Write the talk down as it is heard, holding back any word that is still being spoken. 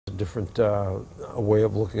different way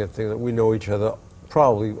of looking at things. That we know each other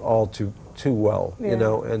probably all too well, you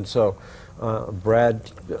know, and so Brad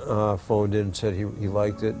phoned in and said he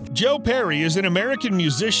liked it. Joe Perry is an American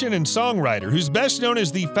musician and songwriter who's best known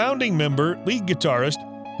as the founding member, lead guitarist,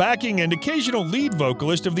 backing, and occasional lead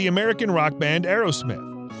vocalist of the American rock band Aerosmith.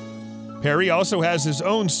 Perry also has his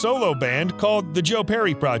own solo band called The Joe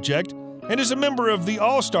Perry Project and is a member of the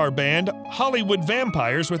all-star band Hollywood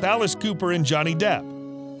Vampires with Alice Cooper and Johnny Depp.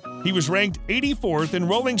 He was ranked 84th in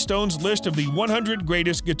Rolling Stone's list of the 100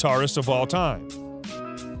 greatest guitarists of all time.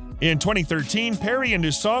 In 2013, Perry and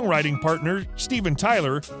his songwriting partner, Steven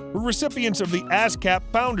Tyler, were recipients of the ASCAP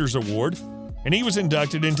Founders Award, and he was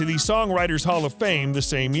inducted into the Songwriters Hall of Fame the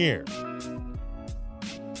same year.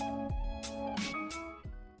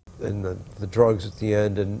 And the drugs at the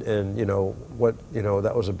end, and you know what, you know,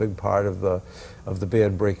 that was a big part of the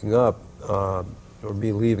band breaking up, or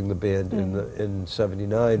me leaving the band in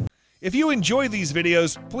 '79. If you enjoy these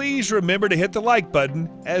videos, please remember to hit the like button,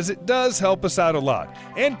 as it does help us out a lot.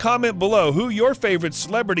 And comment below who your favorite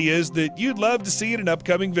celebrity is that you'd love to see in an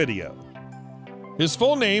upcoming video. His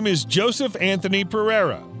full name is Joseph Anthony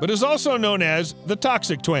Pereira, but is also known as the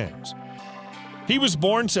Toxic Twins. He was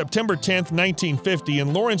born September 10, 1950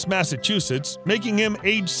 in Lawrence, Massachusetts, making him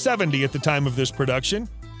age 70 at the time of this production.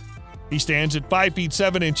 He stands at 5 feet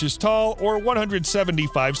 7 inches tall, or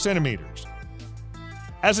 175 centimeters.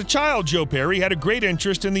 As a child, Joe Perry had a great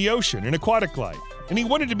interest in the ocean and aquatic life, and he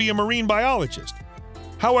wanted to be a marine biologist.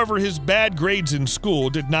 However, his bad grades in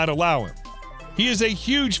school did not allow him. He is a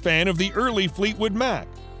huge fan of the early Fleetwood Mac,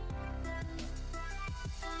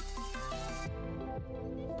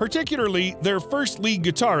 particularly their first lead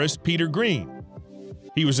guitarist, Peter Green.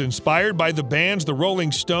 He was inspired by the bands the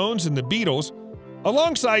Rolling Stones and the Beatles.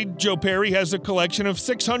 Alongside, Joe Perry has a collection of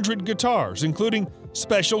 600 guitars, including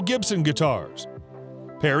special Gibson guitars.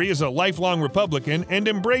 Perry is a lifelong Republican and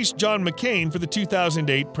embraced John McCain for the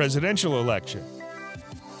 2008 presidential election.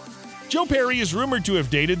 Joe Perry is rumored to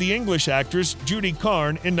have dated the English actress Judy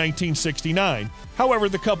Carne in 1969. However,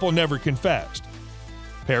 the couple never confessed.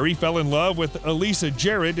 Perry fell in love with Elisa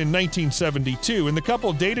Jarrett in 1972, and the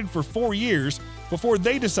couple dated for 4 years before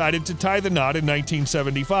they decided to tie the knot in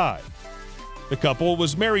 1975. The couple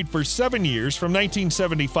was married for 7 years from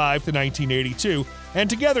 1975 to 1982, and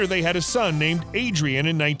together they had a son named Adrian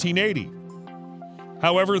in 1980.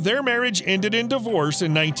 However, their marriage ended in divorce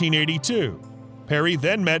in 1982. Perry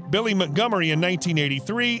then met Billy Montgomery in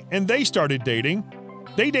 1983, and they started dating.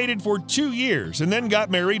 They dated for 2 years and then got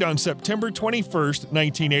married on September 21,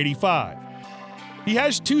 1985. He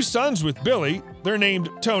has 2 sons with Billy. They're named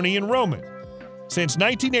Tony and Roman. Since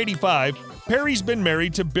 1985, Perry's been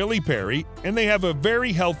married to Billy Perry, and they have a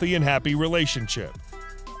very healthy and happy relationship.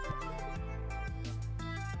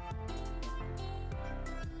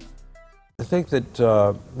 I think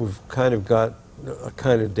that we've kind of got a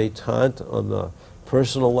kind of détente on the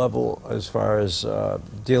personal level as far as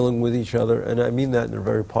dealing with each other, and I mean that in a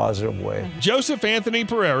very positive way. Joseph Anthony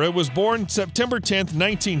Pereira was born September 10,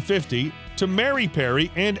 1950, to Mary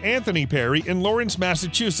Perry and Anthony Perry in Lawrence,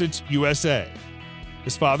 Massachusetts, USA.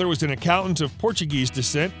 His father was an accountant of Portuguese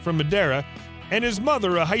descent from Madeira, and his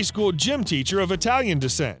mother a high school gym teacher of Italian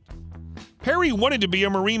descent. Perry wanted to be a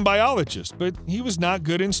marine biologist, but he was not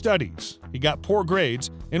good in studies. He got poor grades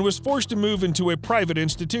and was forced to move into a private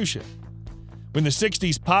institution. When the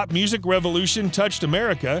 60s pop music revolution touched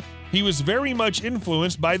America, he was very much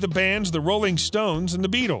influenced by the bands the Rolling Stones and the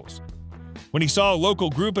Beatles. When he saw a local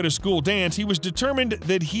group at a school dance, he was determined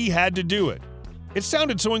that he had to do it. It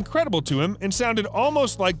sounded so incredible to him and sounded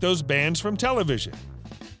almost like those bands from television.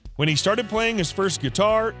 When he started playing his first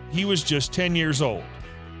guitar, he was just 10 years old.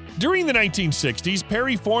 During the 1960s,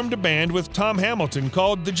 Perry formed a band with Tom Hamilton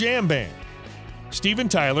called the Jam Band. Steven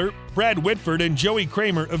Tyler, Brad Whitford, and Joey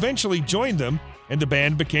Kramer eventually joined them, and the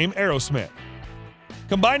band became Aerosmith.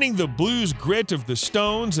 Combining the blues grit of the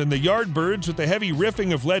Stones and the Yardbirds with the heavy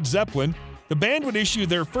riffing of Led Zeppelin, the band would issue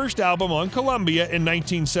their first album on Columbia in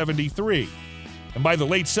 1973. And by the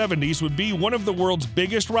late 70s would be one of the world's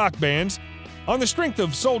biggest rock bands, on the strength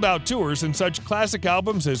of sold-out tours and such classic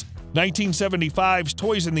albums as 1975's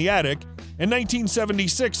Toys in the Attic and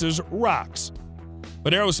 1976's Rocks.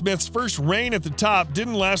 But Aerosmith's first reign at the top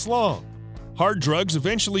didn't last long. Hard drugs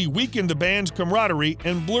eventually weakened the band's camaraderie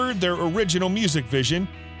and blurred their original music vision,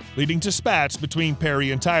 leading to spats between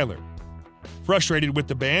Perry and Tyler. Frustrated with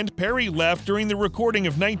the band, Perry left during the recording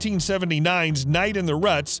of 1979's Night in the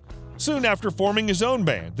Ruts, soon after forming his own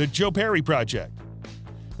band, the Joe Perry Project.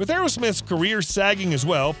 With Aerosmith's career sagging as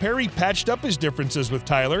well, Perry patched up his differences with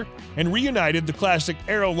Tyler and reunited the classic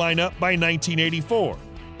Aero lineup by 1984.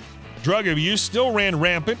 Drug abuse still ran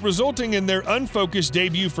rampant, resulting in their unfocused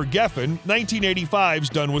debut for Geffen, 1985's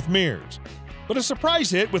Done with Mirrors. But a surprise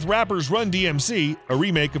hit with rappers Run DMC, a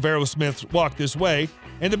remake of Aerosmith's Walk This Way,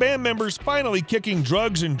 and the band members finally kicking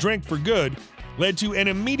drugs and drink for good led to an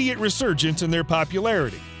immediate resurgence in their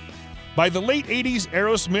popularity. By the late 80s,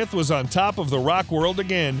 Aerosmith was on top of the rock world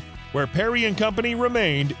again, where Perry and Company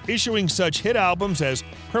remained, issuing such hit albums as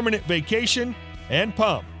Permanent Vacation and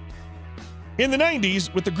Pump. In the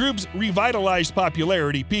 90s, with the group's revitalized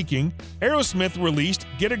popularity peaking, Aerosmith released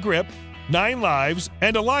Get a Grip, 9 Lives,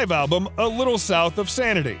 and a live album, A Little South of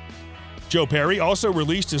Sanity. Joe Perry also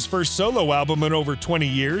released his first solo album in over 20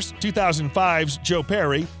 years, 2005's Joe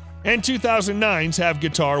Perry, and 2009's Have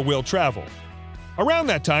Guitar Will Travel. Around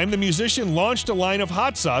that time, the musician launched a line of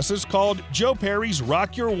hot sauces called Joe Perry's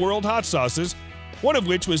Rock Your World Hot Sauces, one of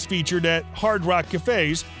which was featured at Hard Rock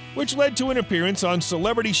Cafes, which led to an appearance on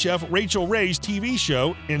celebrity chef Rachel Ray's TV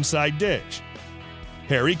show Inside Dish.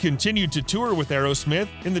 Perry continued to tour with Aerosmith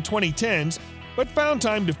in the 2010s, but found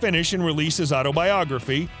time to finish and release his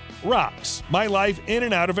autobiography, Rocks: My Life in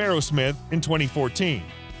and Out of Aerosmith, in 2014.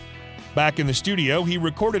 Back in the studio, he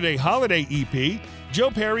recorded a holiday EP,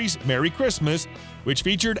 Joe Perry's Merry Christmas, which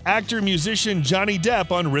featured actor-musician Johnny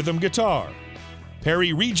Depp on rhythm guitar.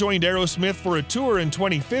 Perry rejoined Aerosmith for a tour in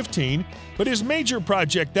 2015, but his major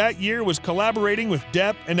project that year was collaborating with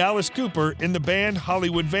Depp and Alice Cooper in the band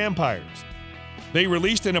Hollywood Vampires. They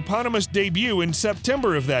released an eponymous debut in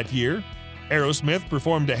September of that year. Aerosmith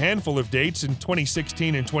performed a handful of dates in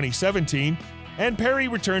 2016 and 2017, and Perry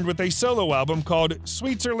returned with a solo album called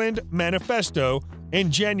Switzerland Manifesto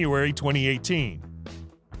in January 2018.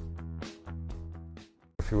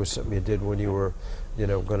 If it was something you did when you were,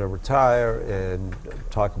 going to retire and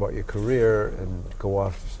talk about your career and go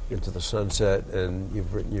off into the sunset and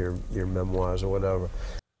you've written your memoirs or whatever.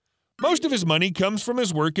 Most of his money comes from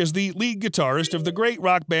his work as the lead guitarist of the great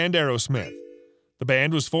rock band Aerosmith. The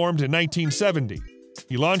band was formed in 1970.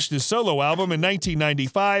 He launched his solo album in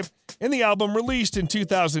 1995, and the album released in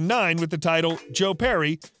 2009 with the title Joe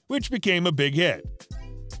Perry, which became a big hit.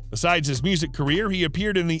 Besides his music career, he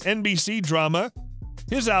appeared in the NBC drama.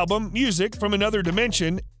 His album, Music from Another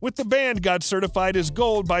Dimension, with the band got certified as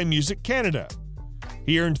gold by Music Canada.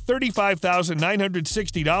 He earned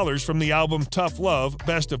 $35,960 from the album Tough Love,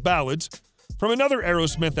 Best of Ballads. From another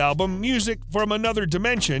Aerosmith album, Music from Another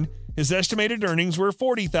Dimension, his estimated earnings were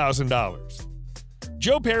 $40,000.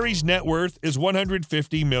 Joe Perry's net worth is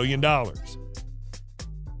 $150 million.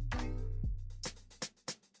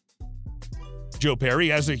 Joe Perry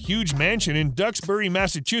has a huge mansion in Duxbury,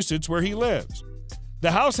 Massachusetts, where he lives.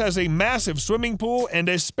 The house has a massive swimming pool and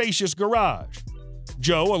a spacious garage.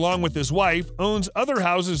 Joe, along with his wife, owns other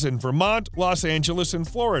houses in Vermont, Los Angeles, and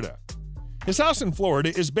Florida. His house in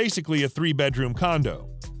Florida is basically a 3-bedroom condo,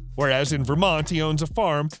 whereas in Vermont he owns a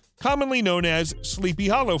farm, commonly known as Sleepy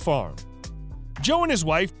Hollow Farm. Joe and his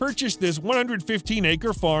wife purchased this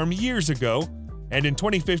 115-acre farm years ago, and in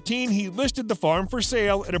 2015 he listed the farm for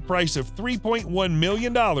sale at a price of $3.1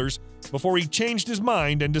 million before he changed his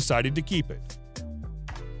mind and decided to keep it.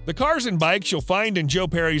 The cars and bikes you'll find in Joe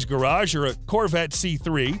Perry's garage are a Corvette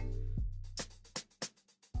C3,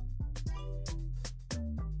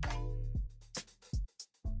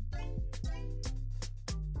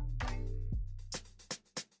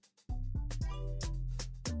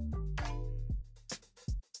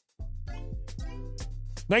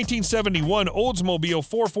 (1971) Oldsmobile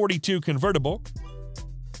 442 convertible,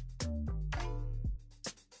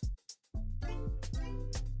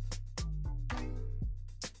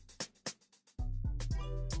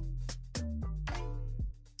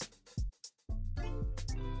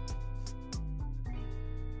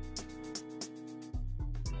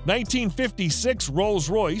 (1956)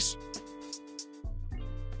 Rolls-Royce,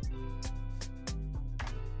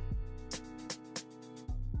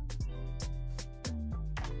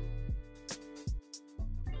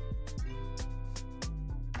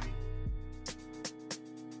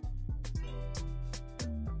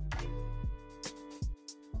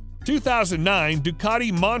 (2009)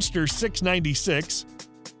 Ducati Monster 696,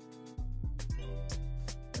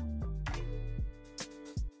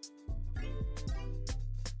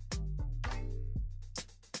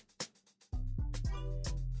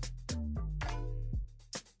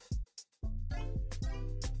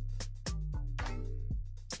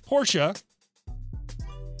 Porsche,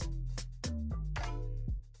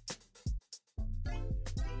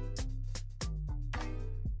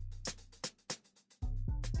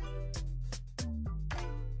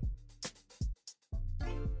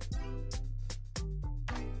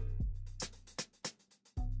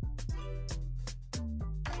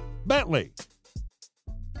 Bentley,